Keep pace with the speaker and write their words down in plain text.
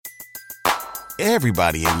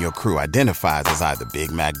Everybody in your crew identifies as either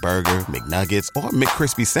Big Mac Burger, McNuggets, or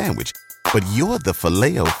McCrispy Sandwich. But you're the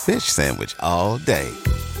Filet-O-Fish Sandwich all day.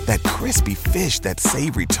 That crispy fish, that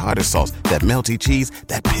savory tartar sauce, that melty cheese,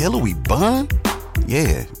 that pillowy bun.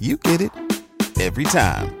 Yeah, you get it. Every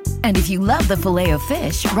time. And if you love the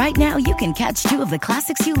Filet-O-Fish, right now you can catch two of the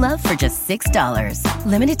classics you love for just $6.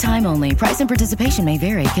 Limited time only. Price and participation may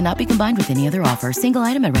vary. Cannot be combined with any other offer. Single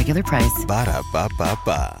item at regular price.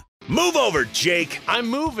 Ba-da-ba-ba-ba. Move over, Jake. I'm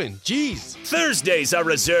moving. Jeez. Thursdays are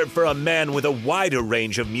reserved for a man with a wider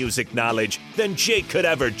range of music knowledge than Jake could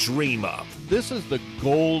ever dream of. This is the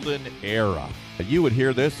golden era. You would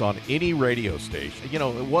hear this on any radio station. You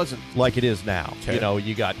know, it wasn't like it is now. Okay. You know,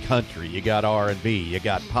 you got country, you got R&B, you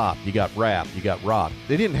got pop, you got rap, you got rock.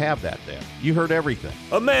 They didn't have that then. You heard everything.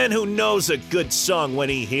 A man who knows a good song when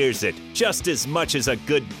he hears it, just as much as a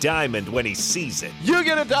good diamond when he sees it. You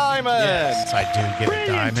get a diamond! Yes, I do get a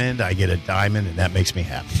diamond. I get a diamond, and that makes me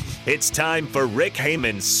happy. It's time for Rick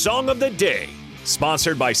Hamann's Song of the Day,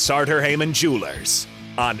 sponsored by Sartor Hamann Jewelers,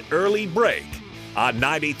 on Early Break on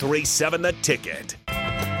 93.7 The Ticket.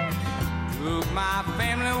 Took my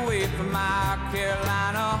family away from my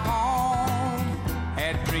Carolina home.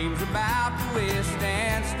 Had dreams about the West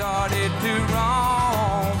and started to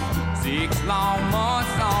roam. 6 long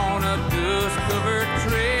months on a dust-covered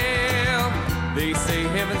trail. They say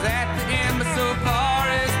heaven's at the end, but so far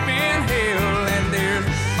it's been hell. And there's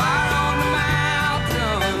fire on the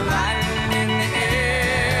mountain, lightning in the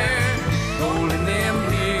air, gold in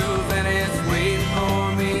them hills, and it's waiting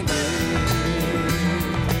for me there.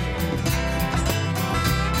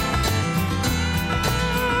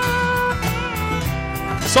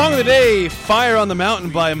 Song of the Day, Fire on the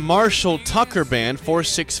Mountain by Marshall Tucker Band.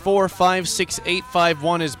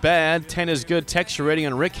 464-56851 is bad. 10 is good. Text your rating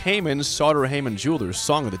on Rick Hamann's Sartor Hamann Jewelers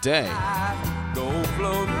Song of the Day. Go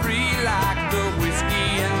float free like the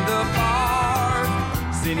whiskey in the bar.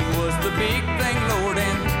 Sinning was the big thing, Lord,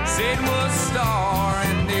 and sin was star.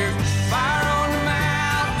 And there's fire on the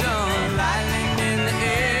mountain, lightning in the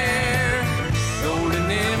air, gold in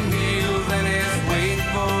them hills, and it's waiting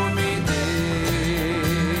for me there.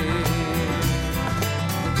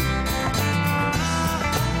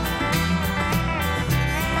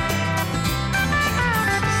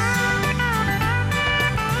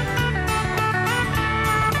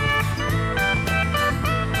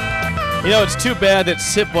 You know, it's too bad that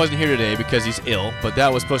Sip wasn't here today because he's ill, but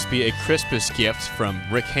that was supposed to be a Christmas gift from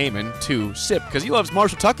Rick Hamann to Sip because he loves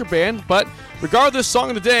Marshall Tucker Band. But regardless, Song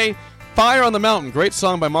of the Day, Fire on the Mountain. Great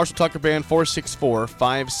song by Marshall Tucker Band.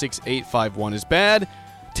 464-56851 is bad.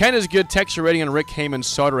 10 is good. Text your rating on Rick Hamann's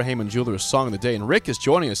Sartor Hamann Jewelers Song of the Day. And Rick is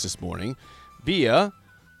joining us this morning via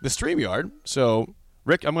the StreamYard. So,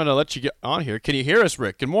 Rick, I'm going to let you get on here. Can you hear us,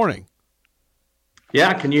 Rick? Good morning.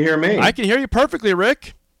 Yeah, can you hear me? I can hear you perfectly,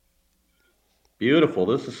 Rick. Beautiful.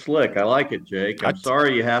 This is slick. I like it, Jake. I'm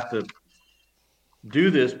sorry you have to do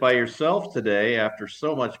this by yourself today after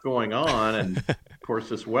so much going on. And, of course,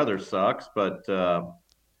 this weather sucks. But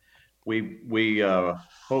we wish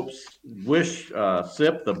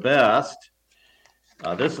Sip the best.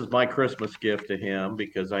 This is my Christmas gift to him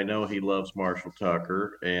because I know he loves Marshall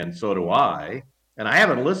Tucker, and so do I. And I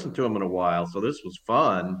haven't listened to him in a while, so this was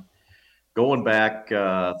fun going back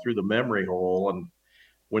through the memory hole. And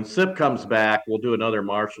when Sip comes back, we'll do another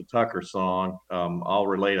Marshall Tucker song. I'll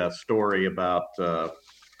relate a story about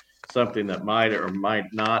something that might or might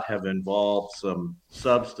not have involved some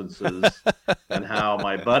substances and how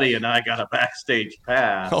my buddy and I got a backstage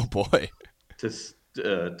pass. Oh, boy. To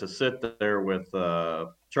sit there with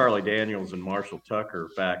Charlie Daniels and Marshall Tucker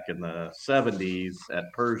back in the 70s at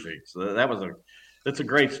Pershing. So that's a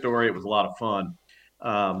great story. It was a lot of fun.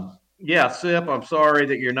 Yeah, Sip, I'm sorry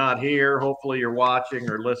that you're not here. Hopefully you're watching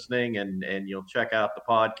or listening and you'll check out the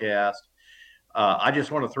podcast. I just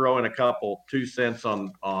want to throw in a couple 2 cents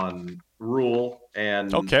on Rule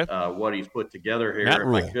and what he's put together here, Matt if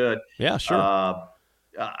Rule. I could. Yeah, sure.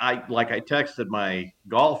 I texted my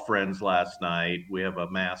golf friends last night. We have a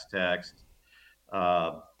mass text.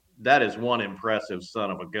 That is one impressive son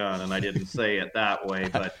of a gun, and I didn't say it that way,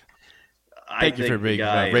 but Thank you for being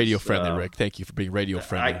radio friendly, Rick. Thank you for being radio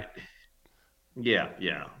friendly. Yeah.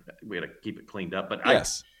 We got to keep it cleaned up. But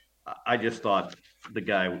yes. I just thought the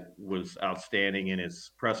guy was outstanding in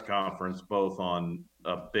his press conference, both on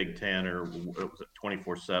Big Ten or it was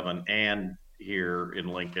 24/7 and here in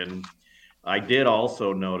Lincoln. I did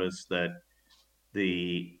also notice that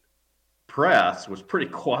the press was pretty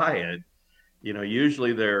quiet. You know,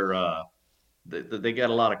 usually they got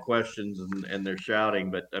a lot of questions and they're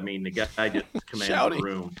shouting, but I mean, the guy just commands the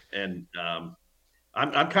room. And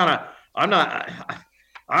I'm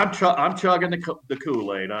I'm chugging the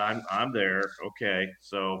Kool-Aid. I'm there. Okay,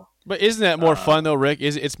 so. But isn't that more fun though, Rick?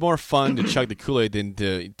 It's more fun to chug the Kool-Aid than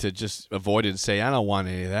to just avoid it and say I don't want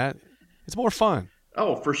any of that. It's more fun.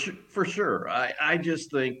 Oh, for sure. I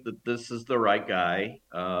just think that this is the right guy.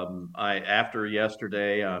 After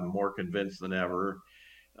yesterday, I'm more convinced than ever.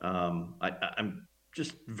 I'm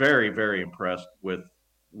just very, very impressed with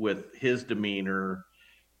his demeanor,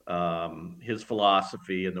 his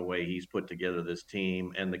philosophy, and the way he's put together this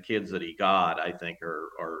team. And the kids that he got, I think,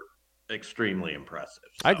 are extremely impressive.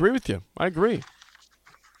 So, I agree with you. I agree.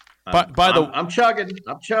 I'm chugging.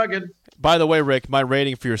 I'm chugging. By the way, Rick, my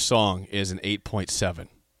rating for your song is an 8.7.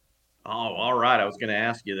 Oh, all right. I was going to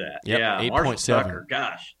ask you that. Yep, yeah, 8.7. Marshall Tucker.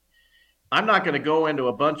 Gosh, I'm not going to go into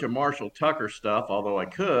a bunch of Marshall Tucker stuff, although I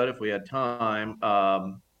could if we had time.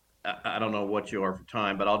 I don't know what you are for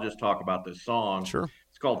time, but I'll just talk about this song. Sure.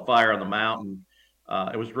 It's called "Fire on the Mountain."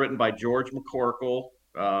 It was written by George McCorkle,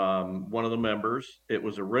 one of the members. It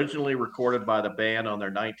was originally recorded by the band on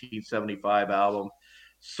their 1975 album,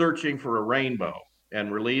 "Searching for a Rainbow,"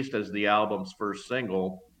 and released as the album's first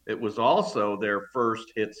single. It was also their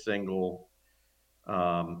first hit single,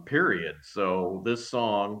 period. So this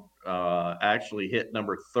song actually hit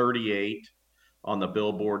number 38 on the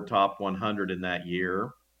Billboard Top 100 in that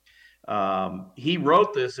year. He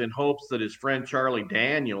wrote this in hopes that his friend Charlie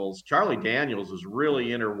Daniels is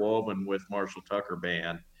really interwoven with Marshall Tucker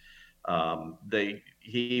Band.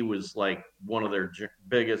 He was like one of their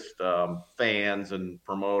biggest fans and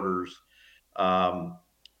promoters.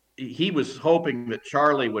 He was hoping that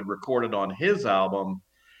Charlie would record it on his album,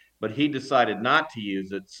 but he decided not to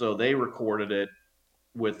use it. So they recorded it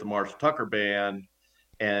with the Marshall Tucker Band,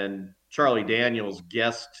 and Charlie Daniels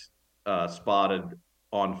guest spotted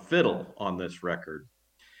on fiddle on this record.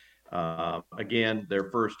 Again,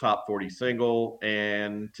 their first top 40 single,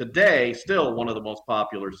 and today still one of the most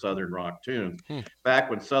popular Southern rock tunes.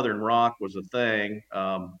 Back when Southern rock was a thing,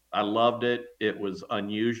 I loved it. It was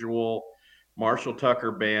unusual. Marshall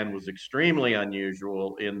Tucker Band was extremely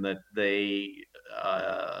unusual in that they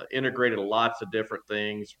integrated lots of different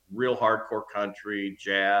things, real hardcore country,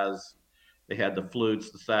 jazz. They had the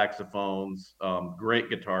flutes, the saxophones, great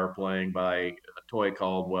guitar playing by Toy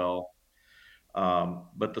Caldwell.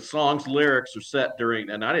 But the song's lyrics are set during,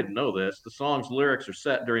 and I didn't know this, the song's lyrics are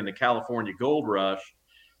set during the California Gold Rush.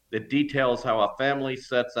 That details how a family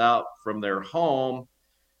sets out from their home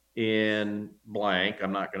in blank,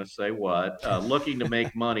 I'm not going to say what, looking to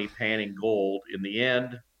make money panning gold. In the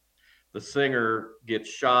end, the singer gets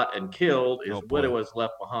shot and killed. His widow is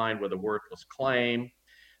left behind with a worthless claim.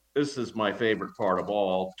 This is my favorite part of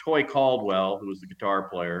all. Toy Caldwell, who was the guitar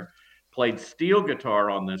player, played steel guitar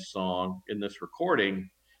on this song in this recording,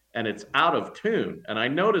 and it's out of tune. And I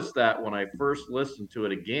noticed that when I first listened to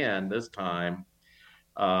it again this time,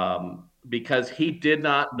 because he did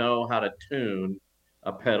not know how to tune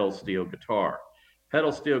a pedal steel guitar.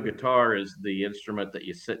 Pedal steel guitar is the instrument that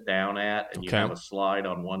you sit down at, and you have a slide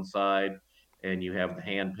on one side, and you have the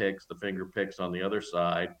hand picks, the finger picks on the other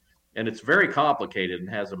side. And it's very complicated and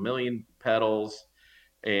has a million pedals,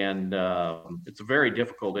 and it's a very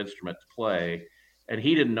difficult instrument to play. And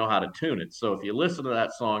he didn't know how to tune it. So if you listen to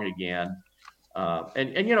that song again,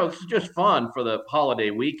 and you know, it's just fun for the holiday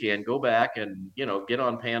weekend, go back and, you know, get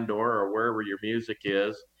on Pandora or wherever your music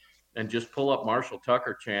is, and just pull up Marshall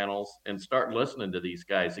Tucker channels and start listening to these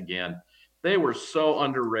guys again. They were so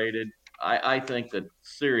underrated. I think that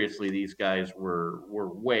seriously, these guys were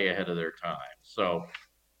way ahead of their time. So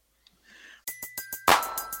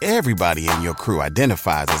Everybody in your crew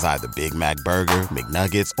identifies as either Big Mac Burger,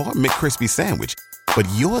 McNuggets, or McCrispy Sandwich. But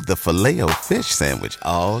you're the Filet-O-Fish Sandwich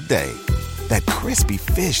all day. That crispy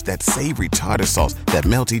fish, that savory tartar sauce, that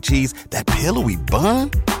melty cheese, that pillowy bun.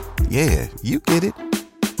 Yeah, you get it.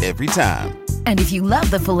 Every time. And if you love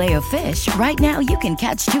the Filet-O-Fish, right now you can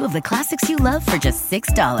catch two of the classics you love for just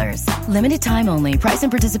 $6. Limited time only. Price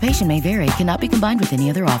and participation may vary. Cannot be combined with any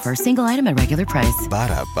other offer. Single item at regular price.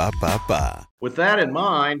 Ba-da-ba-ba-ba. with that in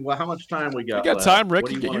mind, well, how much time we got? You got left? time, Rick.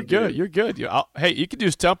 What do you You're wanna good. do? You're good. Hey, you can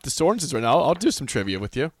do Stump the Sorenses right now. I'll do some trivia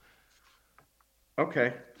with you.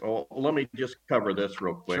 Okay. Well, let me just cover this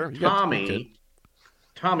real quick. Sure,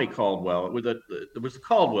 Tommy Caldwell. It was the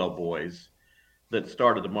Caldwell boys that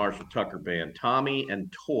started the Marshall Tucker Band. Tommy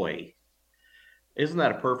and Toy. Isn't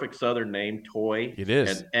that a perfect Southern name, Toy? It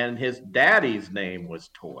is. And his daddy's name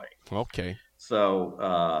was Toy. Okay.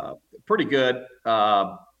 So pretty good.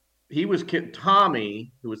 He was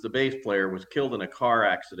Tommy, who was the bass player, was killed in a car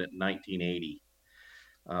accident in 1980,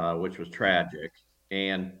 which was tragic.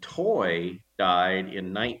 And Toy died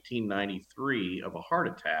in 1993 of a heart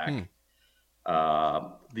attack.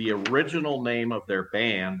 The original name of their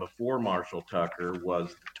band before Marshall Tucker was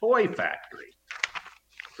the Toy Factory.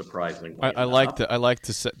 Surprisingly, I like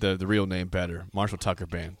the real name better. Marshall Tucker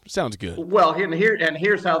Band sounds good. Well,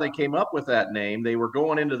 here's how they came up with that name. They were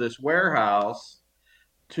going into this warehouse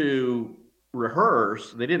to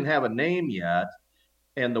rehearse. They didn't have a name yet,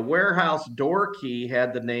 and the warehouse door key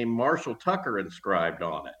had the name Marshall Tucker inscribed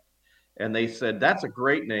on it. And they said, "That's a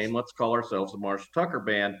great name. Let's call ourselves the Marshall Tucker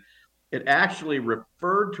Band." It actually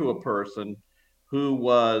referred to a person who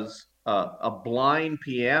was a blind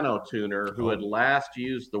piano tuner who had last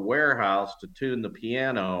used the warehouse to tune the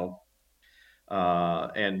piano.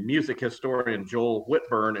 And music historian Joel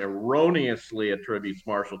Whitburn erroneously attributes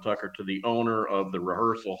Marshall Tucker to the owner of the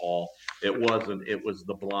rehearsal hall. It wasn't. It was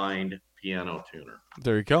the blind piano tuner.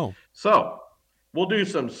 There you go. So we'll do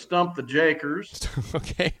some Stump the Jakers.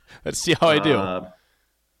 Okay. Let's see how I do.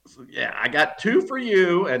 So yeah, I got 2 for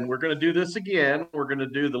you, and we're going to do this again. We're going to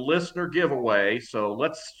do the listener giveaway. So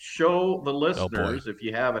let's show the listeners, if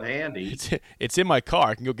you have it handy. It's in my car.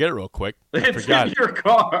 I can go get it real quick. It's in your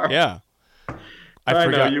car. Yeah. I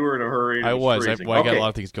know you were in a hurry. I was. I got a lot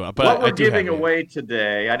of things going on. But what we're giving away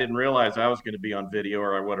today, I didn't realize I was going to be on video,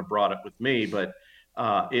 or I would have brought it with me, but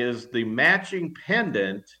is the matching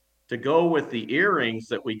pendant to go with the earrings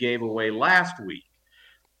that we gave away last week.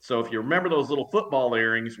 So if you remember those little football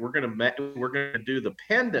earrings, we're gonna do the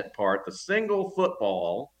pendant part, the single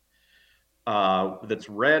football that's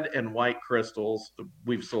red and white crystals.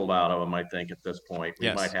 We've sold out of them, I think, at this point.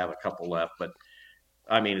 We might have a couple left, but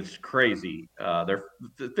I mean, it's crazy. They're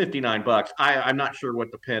 $59. I'm not sure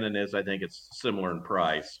what the pendant is. I think it's similar in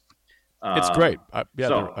price. It's great. I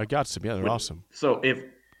got some. Yeah, they're awesome. So if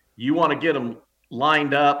you want to get them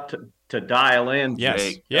lined up to dial in,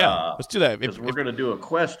 Jake. Let's do that. Because we're going to do a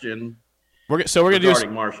question. We're going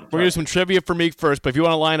to do some trivia for me first, but if you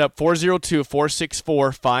want to line up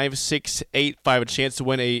 402-464-5685, a chance to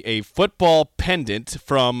win a football pendant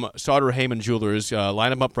from Sartor Hamann Jewelers. Line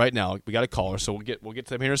them up right now. We got a caller, so we'll get to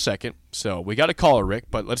them here in a second. So we got a caller, Rick,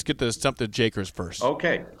 but let's get the Stump the Jakers first.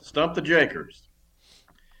 Okay, Stump the Jakers.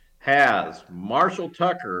 Has Marshall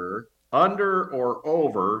Tucker under or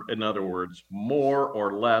over, in other words, more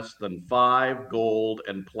or less than 5 gold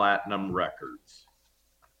and platinum records?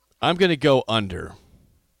 I'm going to go under.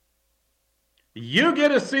 You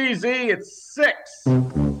get a CZ. It's 6.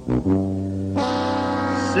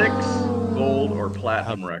 6 gold or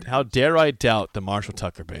platinum records. How dare I doubt the Marshall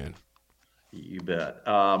Tucker Band? You bet.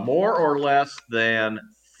 More or less than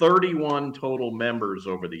 31 total members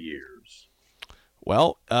over the years.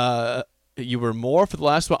 Well, you were more for the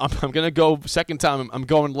last one. I'm going to go second time. I'm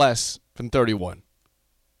going less than 31.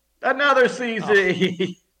 Another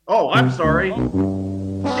CZ. Oh, I'm sorry.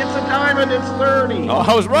 It's a diamond. It's 30. Oh,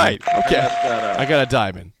 I was right. Okay. I got a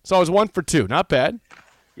diamond. So I was 1 for 2. Not bad.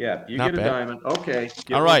 Yeah, you get a diamond. Okay.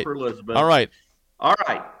 All right. For Elizabeth. All right.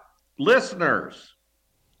 Listeners,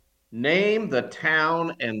 name the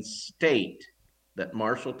town and state that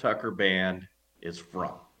Marshall Tucker Band is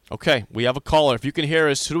from. Okay, we have a caller. If you can hear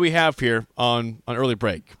us, who do we have here on early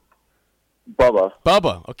break?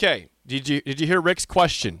 Bubba. Okay. Did you hear Rick's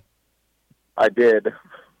question? I did.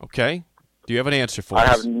 Okay. Do you have an answer for us? I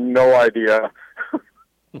have no idea.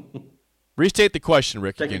 Restate the question,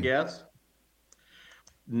 Rick. Take again. a guess.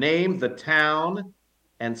 Name the town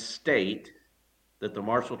and state that the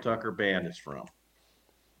Marshall Tucker Band is from.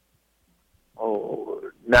 Oh,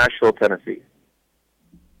 Nashville, Tennessee.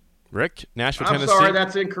 Rick, Nashville, Tennessee. I'm sorry,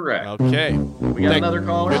 that's incorrect. Okay. We got another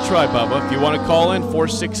caller? Good try, Bubba. If you want to call in,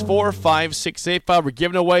 464-5685. We're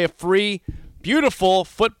giving away a free, beautiful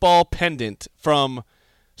football pendant from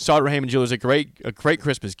Sartor Hamann Jewelers. A great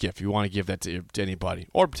Christmas gift if you want to give that to anybody.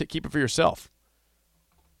 Or keep it for yourself.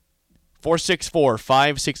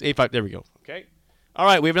 464-5685. There we go. Okay. All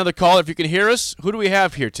right, we have another caller. If you can hear us, who do we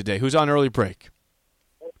have here today? Who's on early break?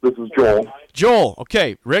 This is Joel. Joel.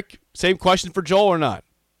 Okay. Rick, same question for Joel or not?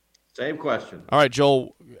 Same question. All right,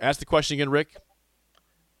 Joel, ask the question again, Rick.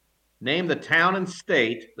 Name the town and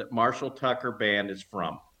state that Marshall Tucker Band is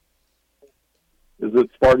from. Is it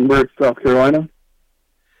Spartanburg, South Carolina?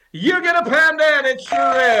 You get a pendant. It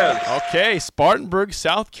sure is. Okay, Spartanburg,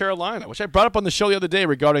 South Carolina, which I brought up on the show the other day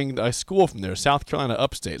regarding a school from there, South Carolina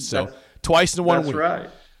upstate. So twice in 1 week. That's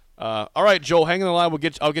right. All right, Joel, hang on the line.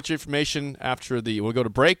 I'll get your information after we'll go to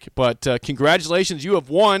break. But congratulations, you have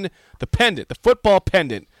won the pendant, the football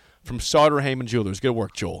pendant from Sartor Hamann Jewelers. Good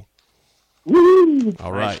work, Joel. Woo!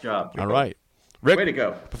 All right. Nice job. All right. Rick, way to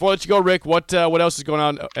go. Before I let you go, Rick, what else is going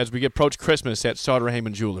on as we approach Christmas at Sartor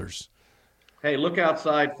Hamann Jewelers? Hey, look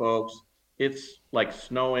outside, folks. It's like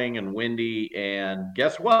snowing and windy. And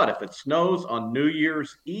guess what? If it snows on New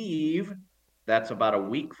Year's Eve, That's about a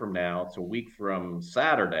week from now. It's a week from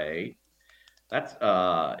Saturday. That's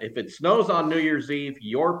if it snows on New Year's Eve,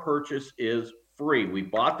 your purchase is free. We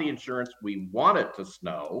bought the insurance. We want it to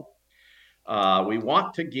snow. We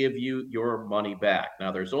want to give you your money back. Now,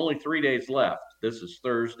 there's only 3 days left. This is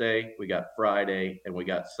Thursday. We got Friday and we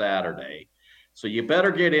got Saturday. So you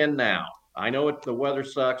better get in now. I know the weather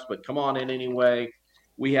sucks, but come on in anyway.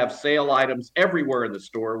 We have sale items everywhere in the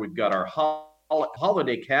store. We've got our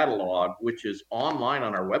holiday catalog, which is online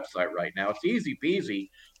on our website right now. It's easy peasy.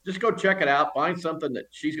 Just go check it out. Find something that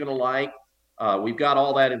she's going to like. We've got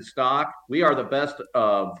all that in stock. We are the best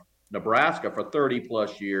of Nebraska for 30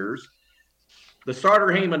 plus years. The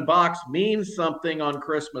Sartor Hamann box means something on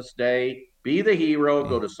Christmas Day. Be the hero.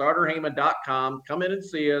 Go to sartorhamann.com. Come in and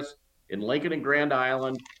see us in Lincoln and Grand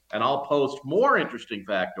Island, and I'll post more interesting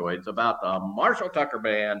factoids about the Marshall Tucker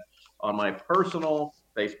Band on my personal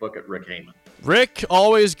Facebook at Rick Hamann. Rick,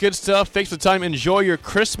 always good stuff. Thanks for the time. Enjoy your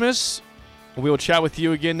Christmas. We will chat with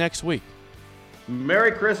you again next week.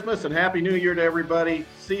 Merry Christmas and Happy New Year to everybody.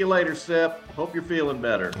 See you later, Sip. Hope you're feeling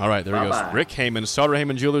better. All right, there he Bye-bye. goes. Rick Hamann, Sartor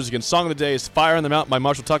Hamann Jewelers. Again, song of the day is Fire on the Mountain by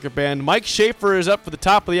Marshall Tucker Band. Mike Schaefer is up for the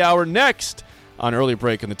top of the hour next on Early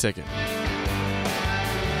Break in the Ticket.